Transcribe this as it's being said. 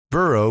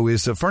Burrow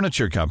is a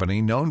furniture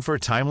company known for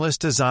timeless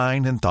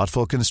design and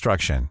thoughtful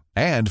construction,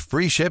 and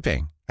free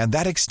shipping, and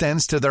that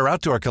extends to their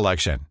outdoor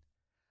collection.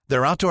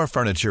 Their outdoor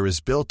furniture is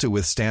built to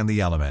withstand the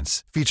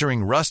elements,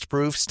 featuring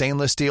rust-proof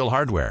stainless steel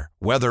hardware,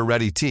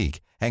 weather-ready teak,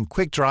 and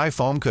quick-dry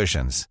foam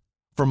cushions.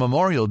 For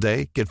Memorial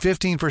Day, get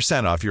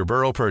 15% off your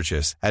Burrow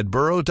purchase at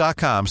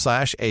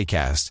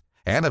burrow.com/ACAST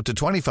and up to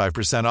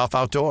 25% off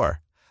outdoor.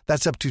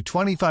 That's up to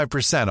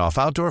 25% off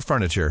outdoor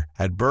furniture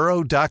at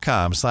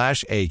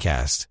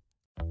burrow.com/ACAST.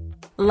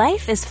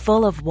 Life is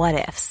full of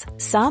what-ifs.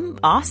 Some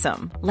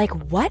awesome, like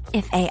what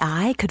if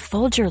AI could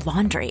fold your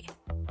laundry?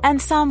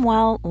 And some,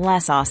 well,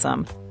 less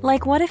awesome,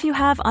 like what if you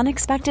have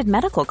unexpected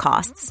medical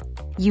costs?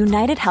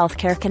 United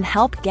Healthcare can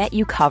help get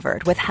you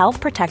covered with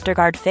Health Protector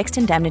Guard fixed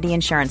indemnity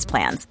insurance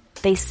plans.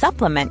 They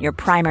supplement your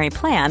primary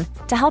plan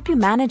to help you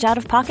manage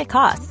out-of-pocket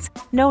costs.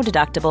 No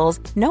deductibles,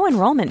 no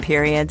enrollment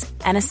periods,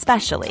 and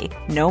especially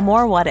no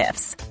more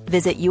what-ifs.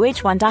 Visit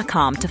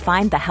uh1.com to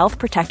find the Health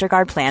Protector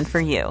Guard plan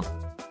for you.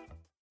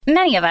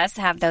 Many of us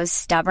have those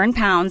stubborn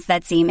pounds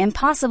that seem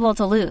impossible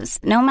to lose,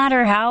 no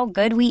matter how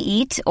good we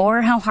eat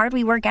or how hard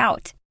we work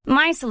out.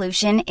 My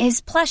solution is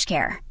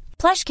PlushCare.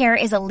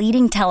 PlushCare is a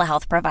leading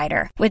telehealth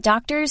provider with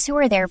doctors who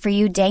are there for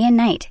you day and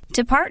night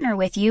to partner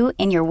with you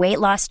in your weight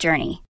loss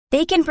journey.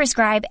 They can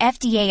prescribe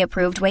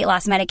FDA-approved weight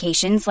loss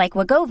medications like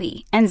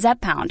Wegovy and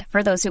Zepbound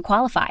for those who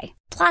qualify.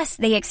 Plus,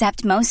 they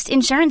accept most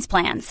insurance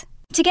plans.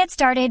 To get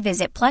started,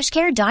 visit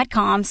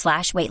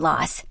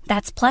plushcare.com/weightloss.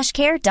 That's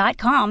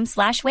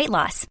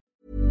plushcare.com/weightloss.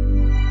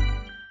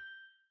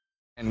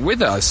 And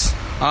with us,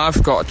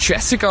 I've got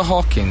Jessica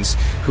Hawkins,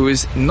 who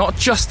is not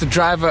just the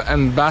driver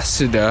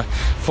ambassador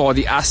for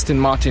the Aston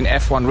Martin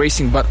F1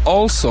 Racing, but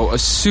also a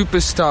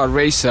superstar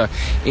racer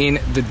in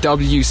the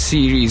W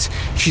Series.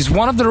 She's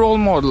one of the role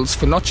models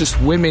for not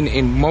just women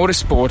in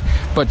motorsport,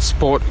 but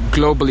sport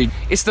globally.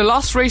 It's the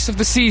last race of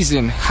the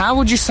season. How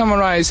would you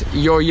summarize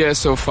your year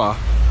so far?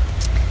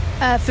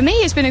 For me,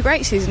 it's been a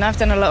great season. I've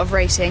done a lot of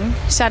racing.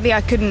 Sadly,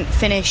 I couldn't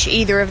finish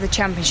either of the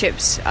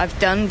championships I've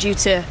done due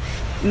to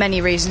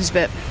many reasons,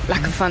 but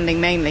lack of funding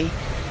mainly.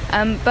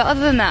 But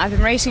other than that, I've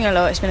been racing a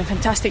lot. It's been a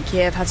fantastic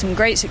year. I've had some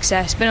great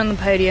success, been on the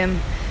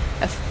podium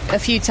a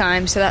few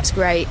times, so that's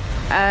great.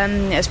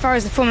 As far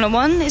as the Formula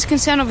 1 is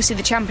concerned, obviously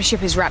the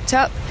championship is wrapped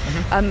up,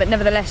 but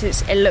nevertheless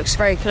it looks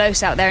very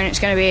close out there, and it's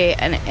going to be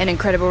an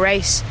incredible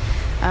race.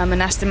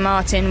 And Aston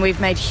Martin, we've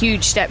made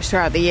huge steps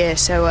throughout the year,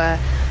 so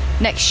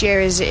next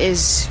year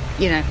is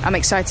I'm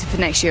excited for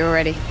next year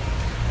already.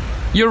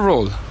 Your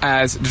role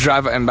as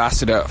driver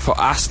ambassador for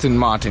Aston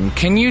Martin,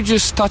 can you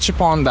just touch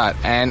upon that,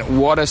 and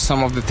what are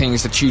some of the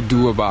things that you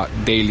do about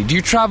daily? Do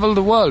you travel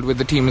the world with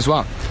the team as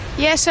well?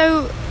 Yeah,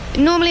 so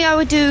normally I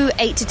would do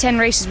 8 to 10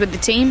 races with the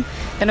team,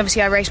 then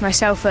obviously I race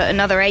myself at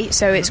another 8,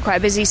 so it's quite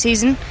a busy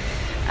season.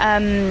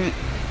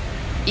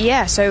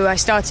 So I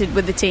started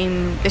with the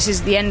team, this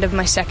is the end of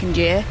my second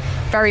year,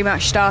 very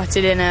much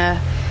started in a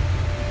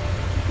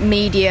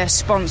media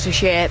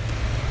sponsorship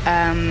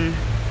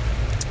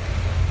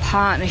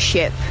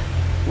partnership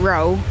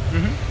role,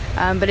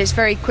 but it's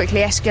very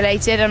quickly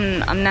escalated.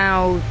 I'm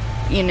now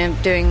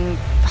doing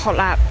hot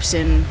laps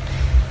and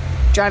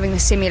driving the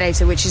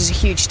simulator, which is a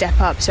huge step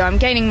up, so I'm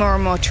gaining more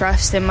and more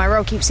trust, and my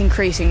role keeps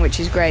increasing, which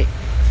is great.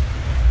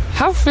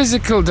 How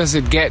physical does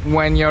it get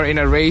when you're in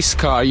a race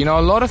car?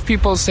 A lot of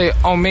people say,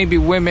 maybe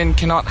women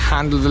cannot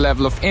handle the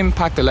level of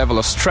impact, the level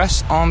of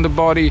stress on the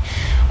body.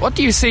 What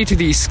do you say to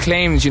these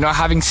claims?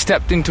 Having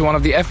stepped into one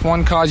of the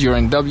F1 cars, you're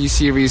in W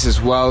Series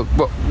as well.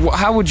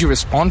 How would you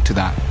respond to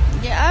that?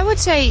 Yeah, I would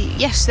say,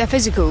 yes, they're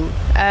physical.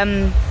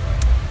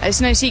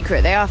 It's no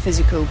secret, they are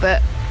physical,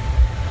 but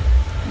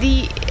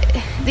the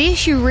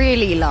issue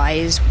really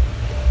lies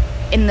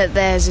in that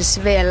there's a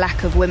severe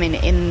lack of women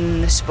in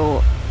the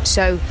sport.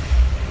 So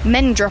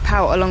men drop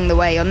out along the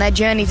way. On their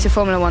journey to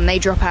Formula 1, they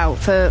drop out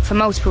for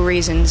multiple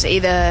reasons.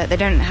 Either they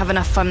don't have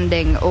enough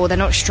funding, or they're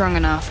not strong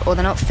enough, or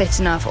they're not fit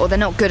enough, or they're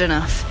not good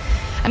enough.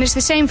 And it's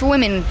the same for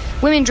women.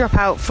 Women drop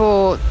out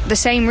for the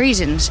same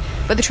reasons.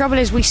 But the trouble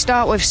is we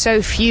start with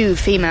so few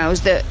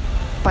females that,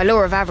 by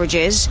law of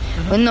averages,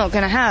 we're not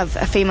going to have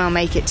a female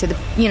make it to the,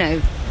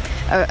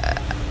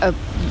 a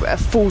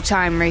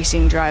full-time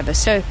racing driver,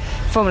 so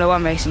Formula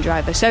 1 racing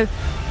driver. So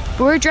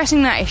we're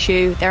addressing that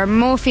issue. There are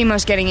more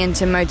females getting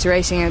into motor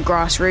racing at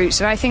grassroots,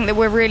 and I think that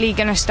we're really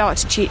going to start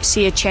to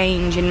see a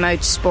change in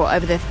motorsport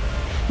over the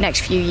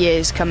next few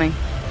years coming.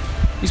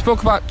 You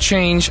spoke about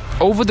change.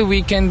 Over the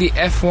weekend, the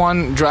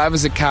F1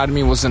 Drivers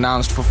Academy was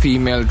announced for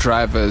female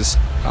drivers.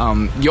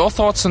 Your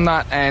thoughts on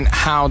that, and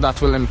how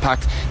that will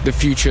impact the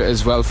future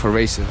as well for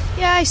racers?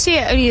 Yeah, I see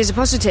it only as a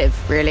positive,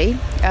 really.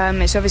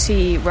 It's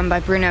obviously run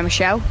by Bruno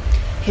Michel,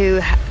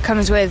 who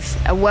comes with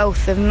a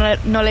wealth of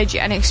knowledge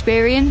and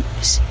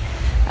experience.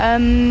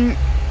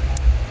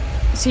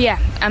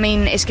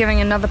 It's giving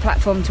another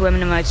platform to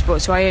women in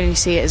motorsport, so I only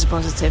see it as a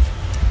positive.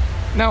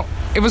 Now,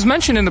 it was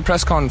mentioned in the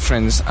press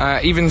conference,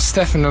 even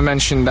Stefano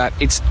mentioned that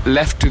it's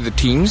left to the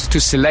teams to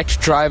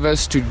select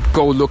drivers to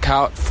go look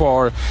out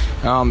for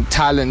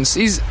talents.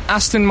 Is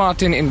Aston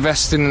Martin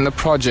invested in the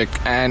project,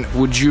 and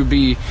would you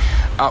be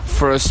up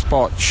for a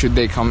spot should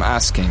they come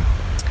asking?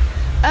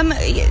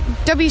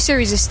 W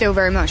Series is still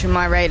very much on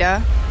my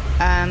radar.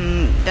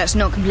 That's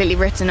not completely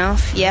written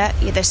off yet.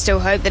 There's still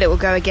hope that it will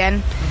go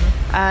again.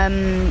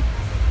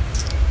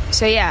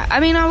 So yeah, I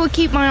mean, I will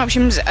keep my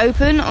options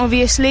open,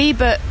 obviously,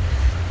 but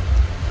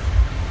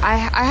I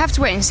have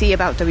to wait and see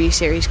about W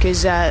Series,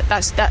 because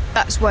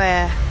that's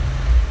where,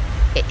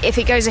 if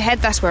it goes ahead,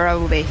 that's where I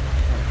will be.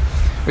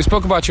 We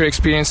spoke about your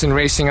experience in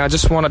racing. I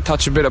just want to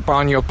touch a bit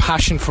upon your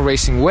passion for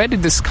racing. Where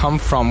did this come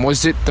from?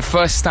 Was it the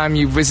first time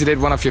you visited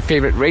one of your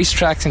favorite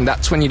racetracks and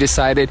that's when you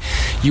decided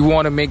you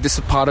want to make this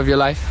a part of your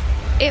life?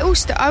 I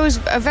was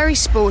a very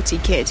sporty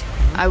kid.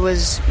 I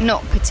was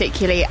not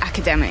particularly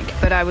academic,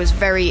 but I was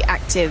very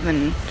active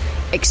and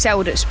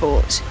excelled at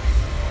sports.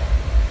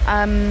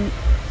 And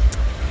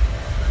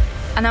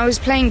I was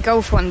playing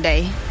golf one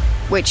day,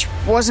 which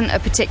wasn't a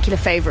particular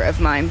favourite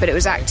of mine, but it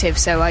was active,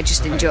 so I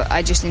just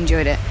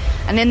enjoyed it.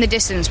 And in the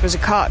distance was a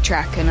kart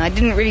track, and I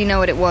didn't really know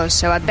what it was,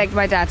 so I begged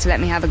my dad to let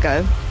me have a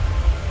go.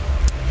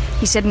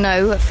 He said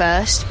no at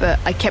first, but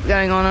I kept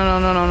going on and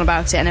on and on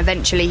about it, and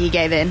eventually he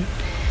gave in.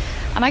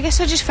 And I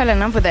guess I just fell in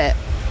love with it.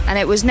 And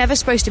it was never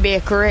supposed to be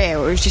a career.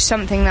 It was just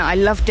something that I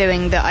loved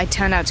doing that I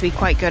turned out to be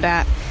quite good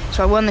at.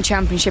 So I won the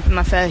championship in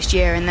my first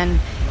year, and then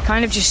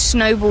kind of just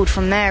snowballed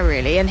from there,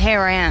 really. And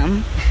here I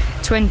am,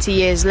 20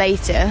 years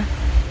later,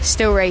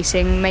 still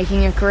racing,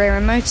 making a career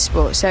in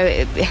motorsport. So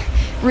it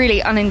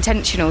really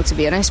unintentional, to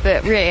be honest,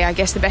 but really I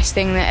guess the best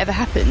thing that ever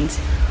happened.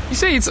 You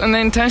say it's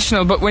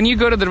unintentional, but when you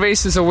go to the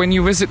races or when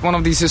you visit one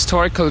of these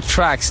historical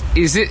tracks,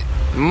 is it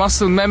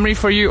muscle memory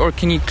for you, or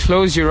can you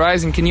close your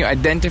eyes and can you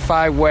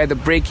identify where the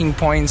braking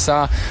points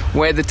are,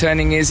 where the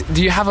turning is?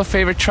 Do you have a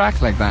favourite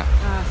track like that?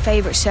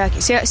 Favourite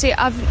circuit? See,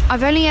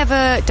 I've only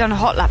ever done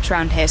hot laps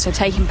around here, so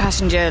taking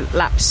passenger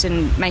laps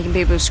and making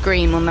people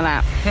scream on the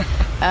lap.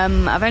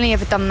 I've only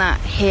ever done that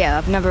here.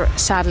 I've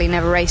sadly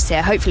never raced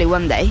here. Hopefully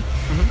one day.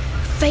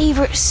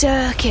 Favourite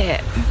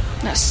circuit?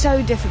 That's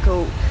so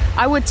difficult.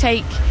 I would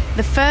take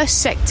the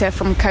first sector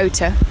from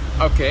COTA.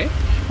 Okay.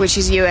 Which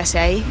is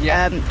USA,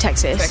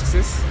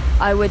 Texas.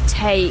 I would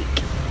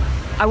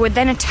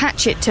then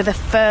attach it to the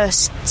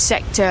first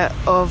sector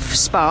of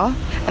Spa,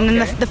 and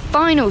then the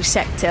final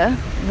sector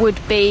would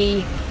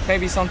be...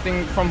 Maybe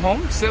something from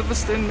home?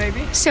 Silverstone,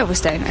 maybe?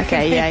 Silverstone,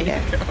 okay,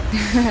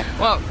 yeah.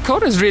 Well,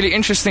 COTA is really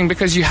interesting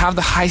because you have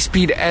the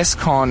high-speed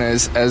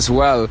S-corners as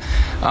well.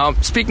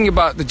 Speaking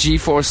about the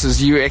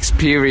G-forces you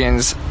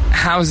experience,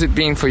 how's it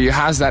been for you?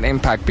 How's that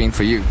impact been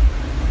for you?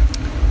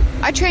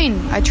 I train.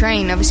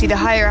 Obviously, the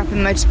higher up in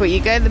motorsport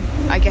you go,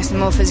 I guess the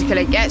more physical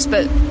it gets.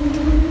 But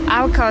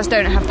our cars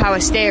don't have power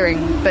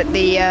steering, but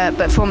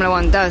Formula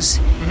One does.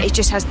 It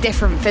just has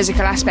different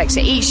physical aspects.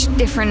 So each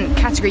different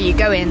category you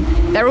go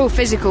in, they're all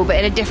physical, but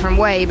in a different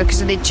way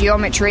because of the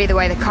geometry, the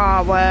way the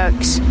car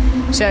works.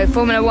 So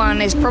Formula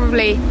One is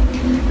probably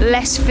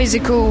less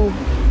physical.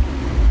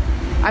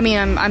 I mean,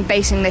 I'm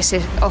basing this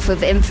off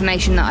of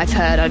information that I've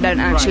heard. I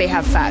don't actually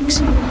have facts.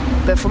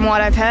 But from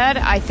what I've heard,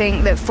 I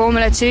think that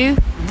Formula 2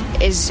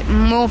 is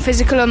more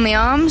physical on the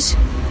arms,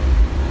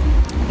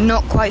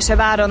 not quite so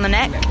bad on the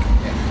neck.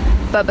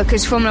 But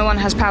because Formula 1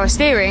 has power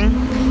steering,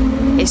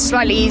 it's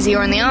slightly easier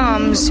on the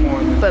arms,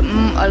 but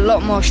a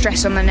lot more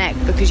stress on the neck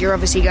because you're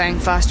obviously going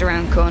fast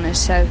around corners.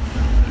 So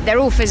they're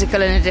all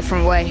physical in a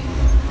different way.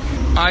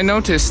 I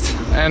noticed,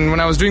 and when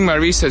I was doing my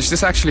research,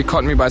 this actually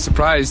caught me by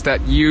surprise,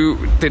 that you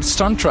did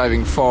stunt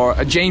driving for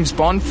a James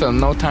Bond film,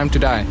 No Time to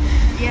Die.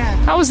 Yeah.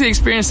 How was the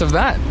experience of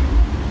that?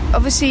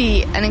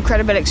 Obviously an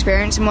incredible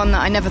experience and one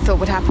that I never thought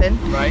would happen.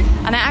 Right.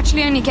 And it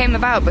actually only came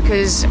about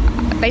because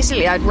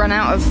basically I'd run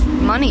out of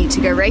money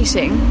to go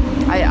racing.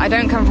 I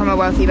don't come from a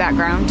wealthy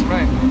background.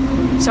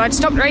 Right. So I'd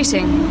stopped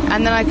racing,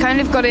 and then I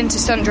kind of got into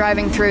stunt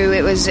driving through.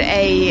 It was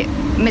a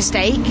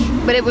mistake,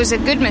 but it was a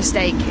good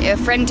mistake. A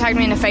friend tagged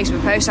me in a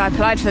Facebook post, I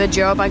applied for the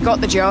job, I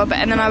got the job,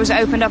 and then I was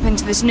opened up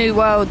into this new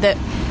world that...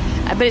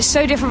 But it's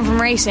so different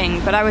from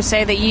racing, but I would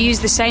say that you use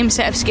the same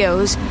set of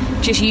skills,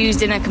 just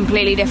used in a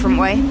completely different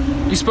way.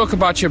 You spoke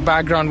about your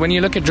background. When you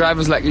look at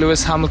drivers like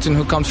Lewis Hamilton,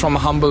 who comes from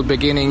humble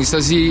beginnings,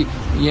 does he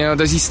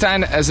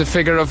stand as a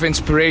figure of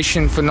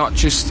inspiration for not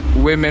just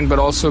women, but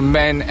also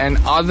men and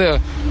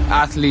other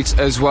athletes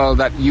as well,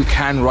 that you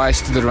can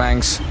rise to the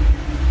ranks?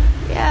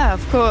 Yeah,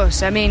 of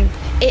course. I mean,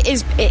 it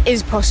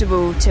is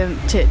possible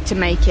to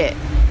make it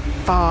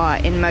far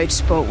in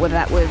motorsport with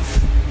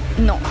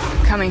not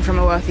coming from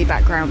a wealthy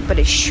background, but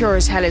it sure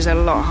as hell is a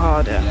lot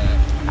harder,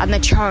 and the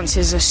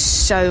chances are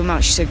so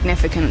much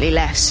significantly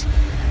less.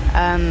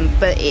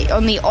 But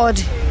on the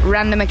odd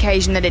random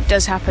occasion that it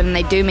does happen and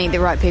they do meet the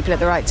right people at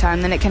the right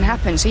time, then it can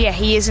happen. So yeah,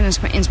 he is an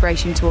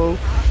inspiration to all.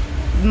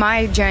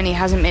 My journey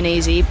hasn't been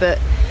easy, but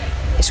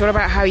it's all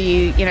about how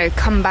you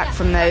come back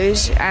from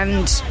those,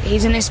 and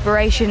he's an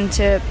inspiration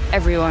to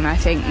everyone, I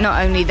think,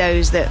 not only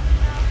those that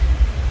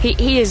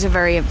he is a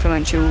very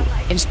influential,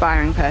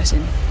 inspiring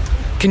person.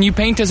 Can you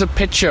paint us a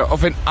picture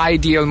of an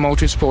ideal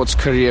motorsports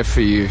career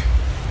for you?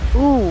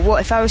 Ooh,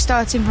 what if I was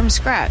starting from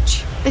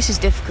scratch? This is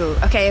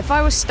difficult. Okay, if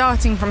I was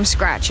starting from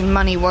scratch and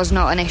money was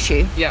not an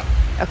issue. Yeah.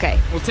 Okay.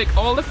 We'll take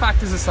all the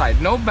factors aside.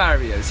 No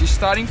barriers. You're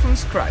starting from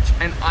scratch.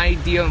 An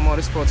ideal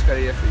motorsports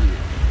career for you.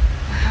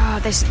 Oh,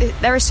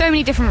 there are so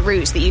many different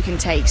routes that you can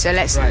take. So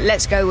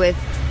let's go with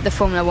the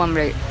Formula 1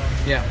 route.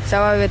 Yeah.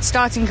 So I would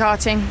start in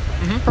karting,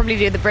 probably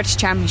do the British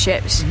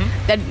Championships,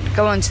 then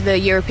go on to the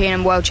European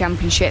and World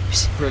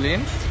Championships.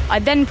 Brilliant.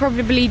 I'd then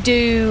probably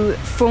do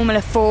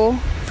Formula 4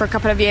 for a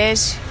couple of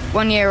years.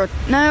 1 year or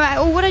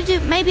what I do?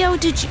 Maybe I would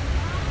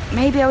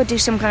do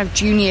some kind of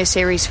junior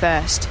series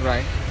first.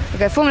 Right. I'd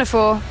go Formula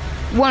 4,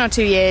 1 or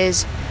 2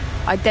 years.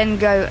 I'd then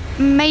go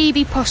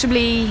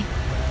possibly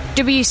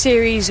W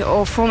Series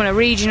or Formula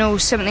Regional,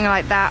 something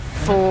like that,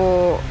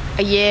 for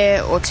a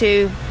year or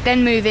two.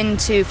 Then move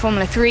into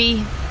Formula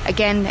 3,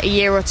 again a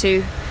year or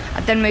two.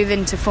 I'd then move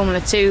into Formula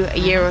 2, a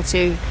year or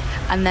two,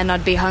 and then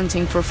I'd be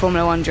hunting for a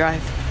Formula 1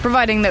 drive,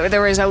 providing that the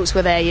results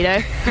were there, you know.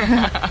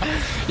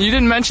 You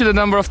didn't mention the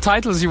number of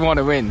titles you want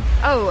to win.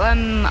 I'll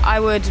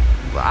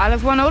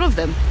have won all of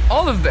them.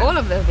 All of them? All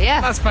of them,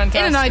 yeah. That's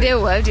fantastic. In an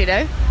ideal world, you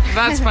know.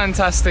 That's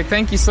fantastic.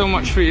 Thank you so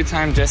much for your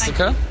time,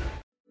 Jessica.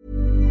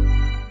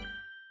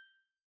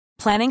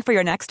 Planning for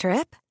your next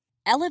trip?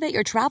 Elevate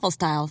your travel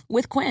style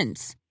with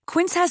Quince.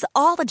 Quince has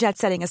all the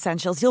jet-setting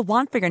essentials you'll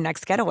want for your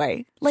next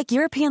getaway, like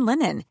European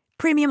linen,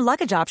 premium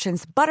luggage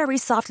options, buttery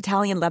soft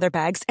Italian leather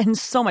bags, and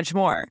so much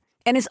more.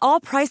 And is all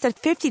priced at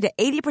 50 to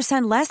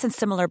 80% less than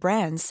similar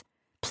brands.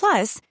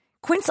 Plus,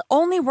 Quince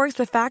only works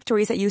with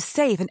factories that use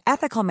safe and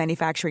ethical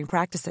manufacturing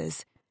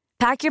practices.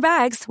 Pack your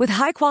bags with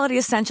high-quality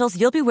essentials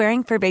you'll be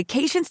wearing for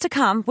vacations to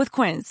come with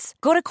Quince.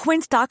 Go to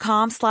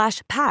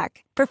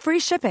quince.com/pack for free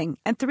shipping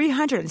and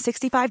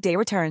 365-day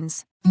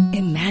returns.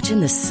 Imagine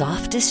the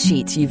softest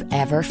sheets you've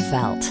ever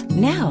felt.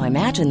 Now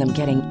imagine them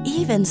getting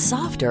even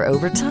softer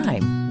over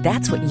time.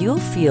 That's what you'll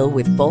feel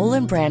with Boll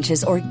 &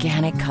 Branch's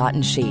organic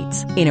cotton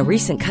sheets. In a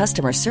recent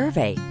customer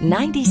survey,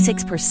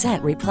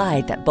 96%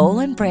 replied that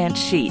Boll & Branch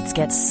sheets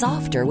get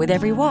softer with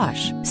every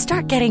wash.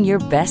 Start getting your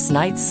best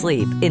night's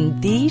sleep in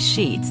these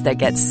sheets that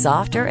get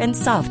softer and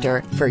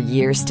softer for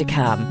years to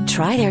come.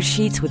 Try their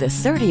sheets with a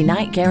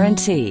 30-night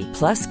guarantee.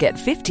 Plus, get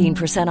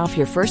 15% off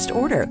your first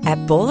order at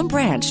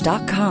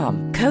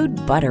bollandbranch.com. Code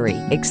BUTTERY.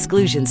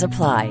 Exclusions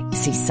apply.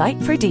 See site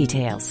for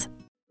details.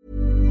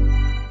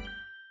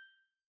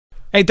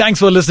 Hey, thanks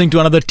for listening to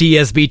another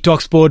TSB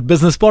TalkSport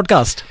Business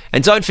Podcast.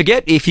 And don't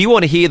forget, if you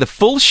want to hear the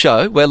full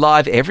show, we're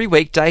live every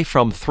weekday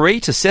from 3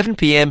 to 7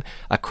 p.m.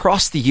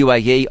 across the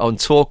UAE on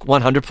Talk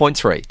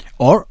 100.3.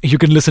 Or you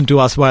can listen to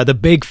us via the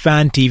Big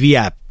Fan TV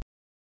app.